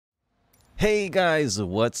Hey guys,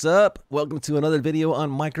 what's up? Welcome to another video on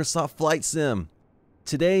Microsoft Flight Sim.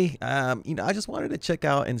 Today, I just wanted to check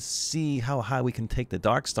out and see how high we can take the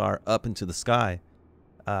Darkstar up into the sky.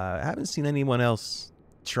 I haven't seen anyone else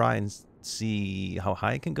try and see how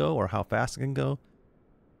high it can go or how fast it can go.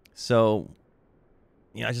 So,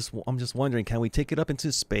 I'm just wondering, can we take it up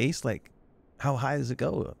into space? Like, how high does it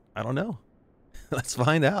go? I don't know. Let's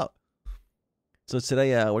find out. So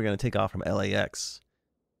today, we're gonna take off from LAX.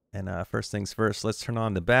 And first things first, let's turn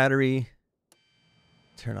on the battery.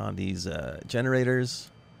 Turn on these generators.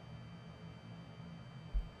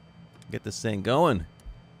 Get this thing going.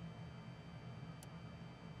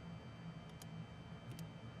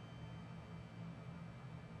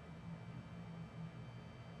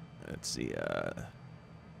 Let's see.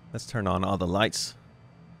 Let's turn on all the lights.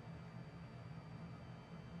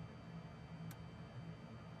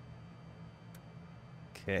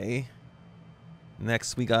 Okay.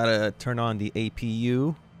 Next, we gotta turn on the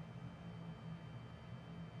APU.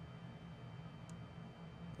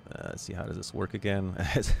 Let's see, how does this work again?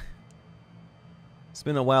 It's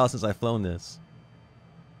been a while since I've flown this.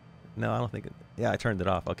 No, I don't think it... Yeah, I turned it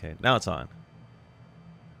off. Okay, now it's on.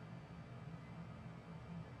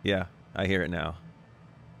 Yeah, I hear it now.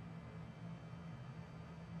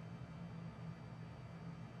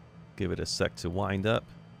 Give it a sec to wind up.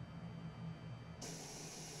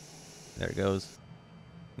 There it goes.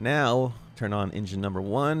 Now, turn on engine number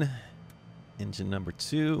 1, engine number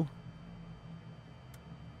 2.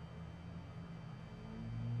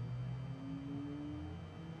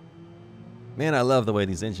 Man, I love the way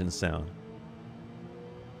these engines sound.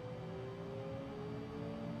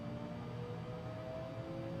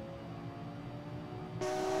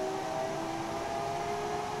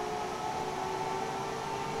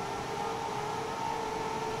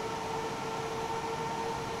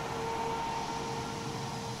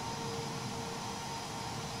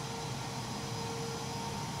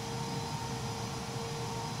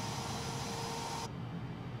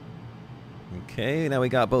 Okay, now we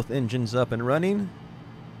got both engines up and running.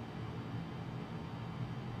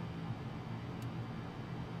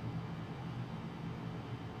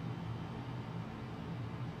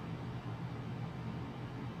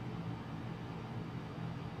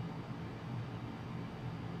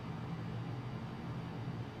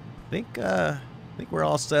 I think we're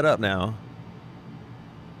all set up now.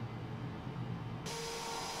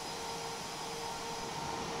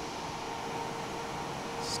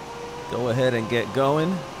 Go ahead and get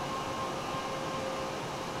going.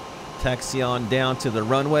 Taxi on down to the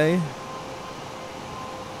runway.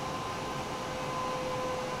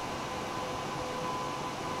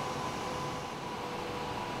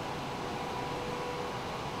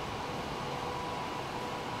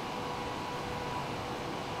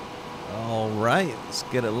 All right, let's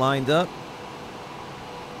get it lined up.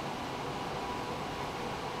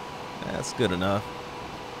 That's good enough.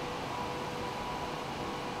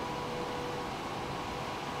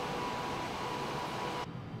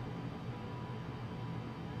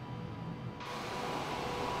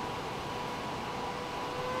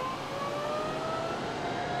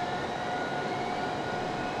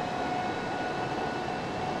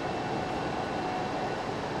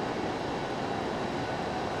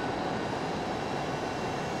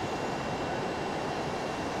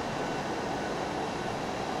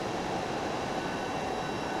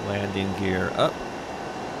 Landing gear up.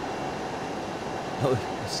 Oh,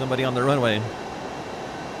 there's somebody on the runway.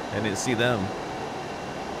 I didn't see them.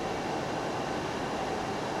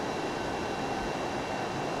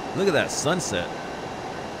 Look at that sunset.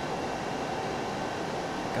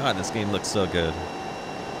 God, this game looks so good.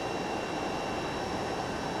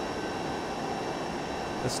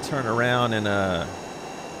 Let's turn around and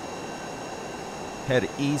head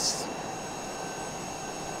east.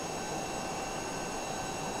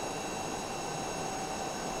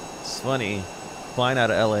 It's funny, flying out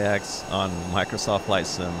of LAX on Microsoft Flight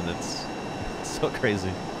Sim, and it's so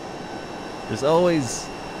crazy. There's always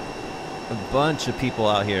a bunch of people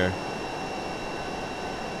out here.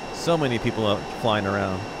 So many people out flying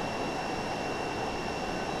around.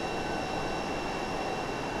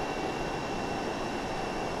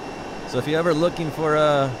 So if you're ever looking for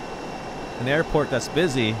an airport that's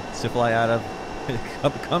busy to fly out of,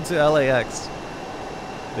 come to LAX.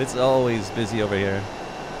 It's always busy over here.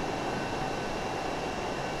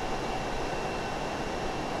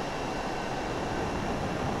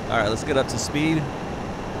 Alright, let's get up to speed.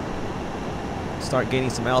 Start gaining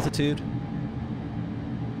some altitude.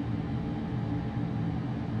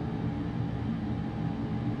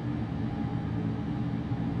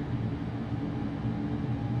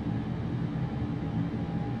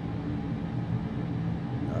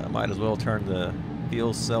 might as well turn the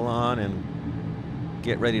fuel cell on and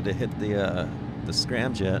get ready to hit the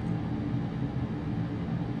scramjet.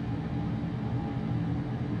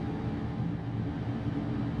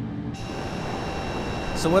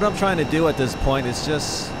 So what I'm trying to do at this point is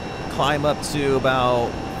just climb up to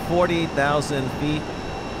about 40,000 feet.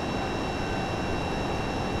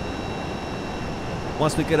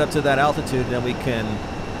 Once we get up to that altitude, then we can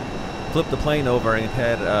flip the plane over and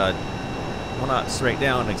head, well, not straight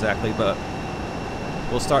down exactly, but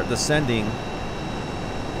we'll start descending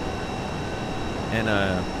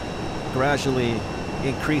and gradually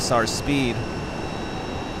increase our speed.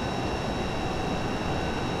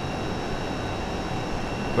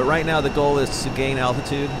 But right now the goal is to gain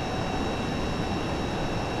altitude.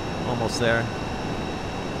 Almost there.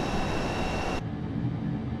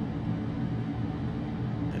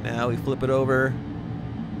 And now we flip it over.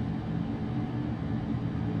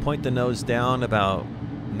 Point the nose down about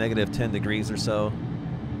 -10 degrees or so.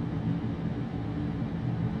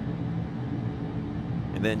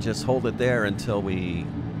 And then just hold it there until we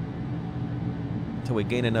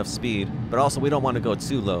gain enough speed. But also we don't want to go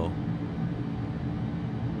too low.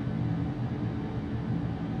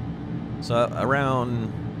 So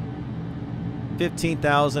around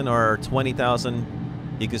 15,000 or 20,000,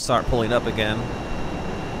 you can start pulling up again.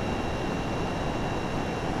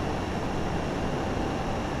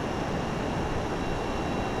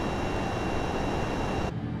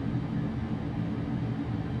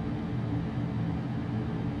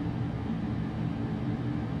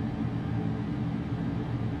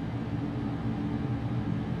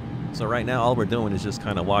 So right now all we're doing is just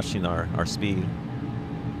kind of watching our speed.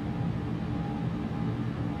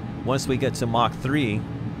 Once we get to Mach 3,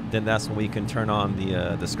 then that's when we can turn on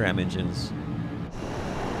the scram engines.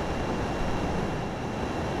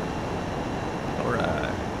 All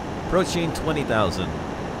right, approaching 20,000.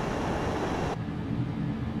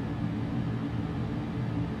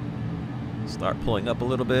 Start pulling up a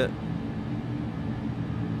little bit.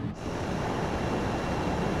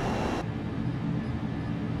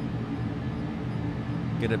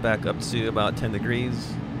 Get it back up to about 10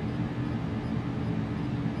 degrees.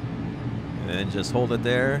 And just hold it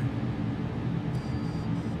there.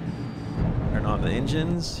 Turn on the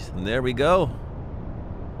engines, and there we go.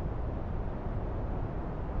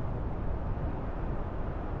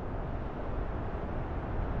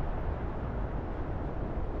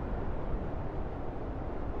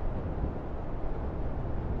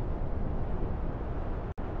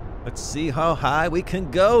 Let's see how high we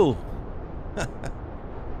can go.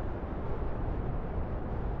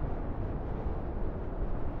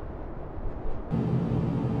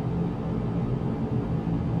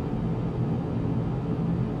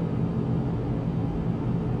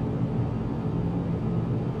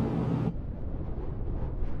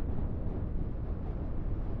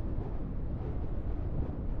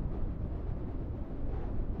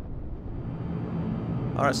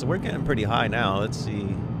 All right, so we're getting pretty high now. Let's see,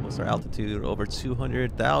 what's our altitude? Over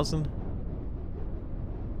 200,000.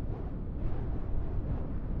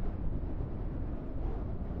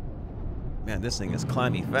 Man, this thing is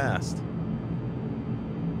climbing fast.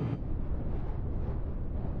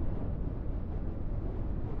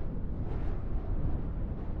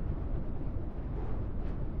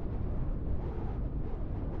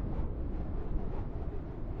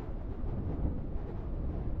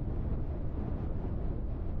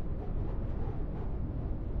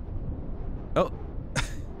 Oh,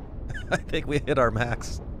 I think we hit our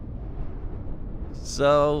max.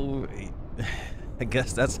 So, I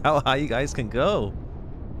guess that's how high you guys can go.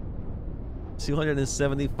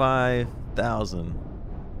 275,000.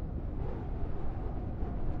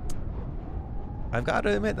 I've got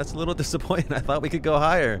to admit, that's a little disappointing. I thought we could go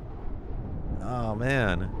higher. Oh,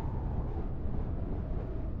 man.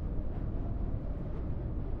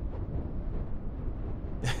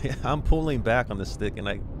 I'm pulling back on the stick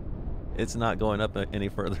and it's not going up any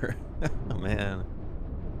further. Oh, man.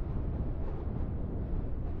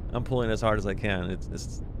 I'm pulling as hard as I can.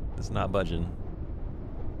 It's not budging.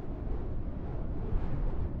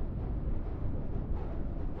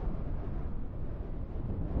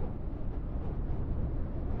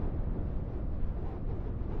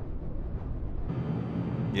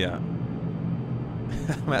 Yeah.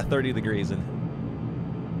 I'm at 30 degrees and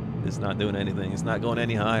it's not doing anything. It's not going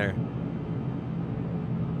any higher.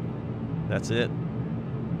 That's it.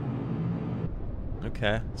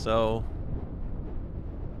 Okay, so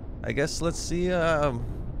I guess let's see how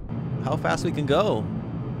fast we can go.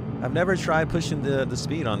 I've never tried pushing the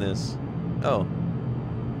speed on this. Oh.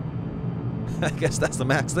 I guess that's the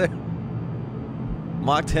max there.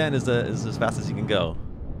 Mach 10 is as fast as you can go.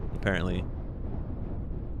 apparently.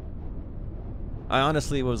 I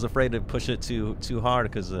honestly was afraid to push it too hard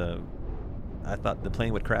because I thought the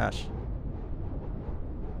plane would crash.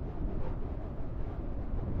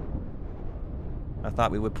 I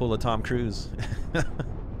thought we would pull a Tom Cruise.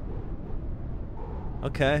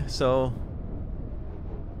 Okay, so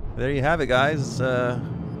there you have it, guys.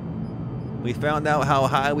 We found out how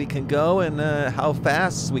high we can go and how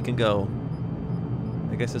fast we can go.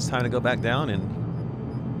 I guess it's time to go back down and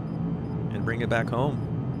bring it back home.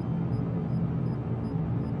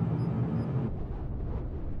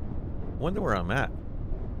 Wonder where I'm at.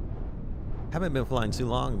 Haven't been flying too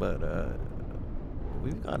long, but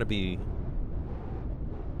we've got to be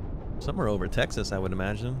somewhere over Texas, I would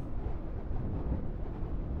imagine.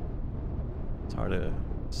 It's hard to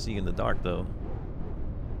see in the dark, though.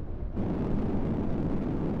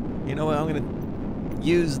 You know what? I'm gonna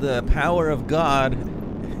use the power of God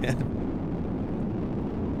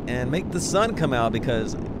and make the sun come out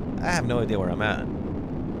because I have no idea where I'm at.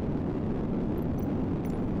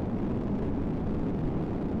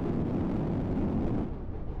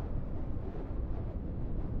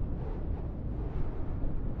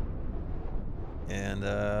 And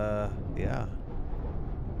yeah,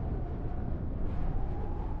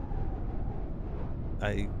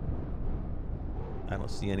 I don't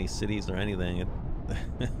see any cities or anything.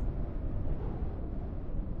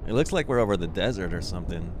 It looks like we're over the desert or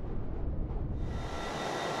something.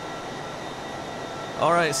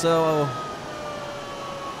 All right, so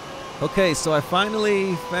okay, so I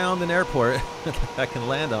finally found an airport that I can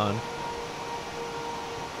land on,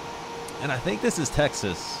 and I think this is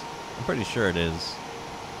Texas. I'm pretty sure it is.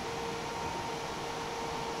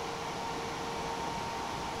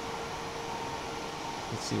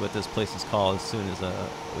 Let's see what this place is called as soon as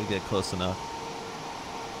we get close enough.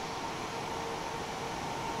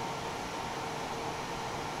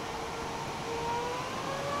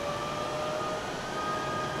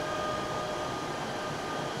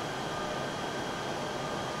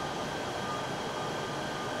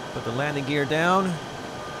 Put the landing gear down.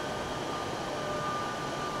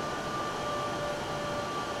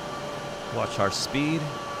 Watch our speed.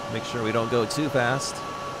 Make sure we don't go too fast.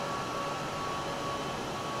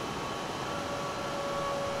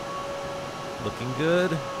 Looking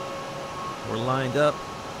good. We're lined up.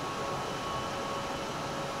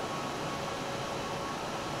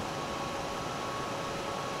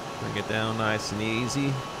 Bring it down nice and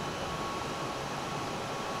easy.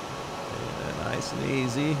 Yeah, nice and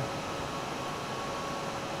easy.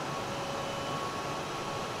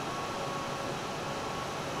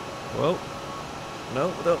 Whoa. No,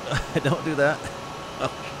 don't do that. Oh.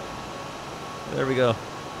 There we go.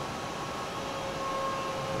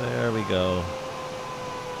 There we go.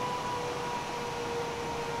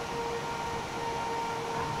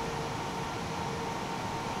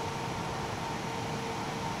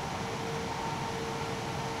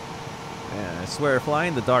 Man, I swear,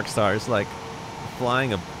 flying the Darkstar is like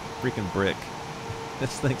flying a freaking brick.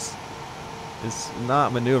 This thing's it's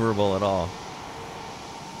not maneuverable at all.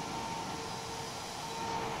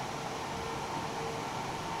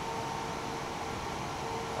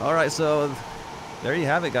 All right, so there you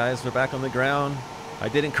have it, guys. We're back on the ground. I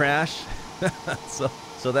didn't crash,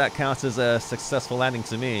 so that counts as a successful landing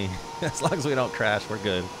to me. As long as we don't crash, we're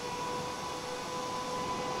good.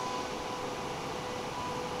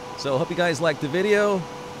 So hope you guys liked the video.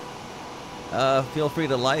 Feel free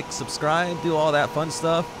to like, subscribe, do all that fun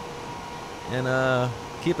stuff, and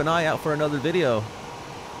keep an eye out for another video.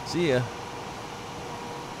 See ya.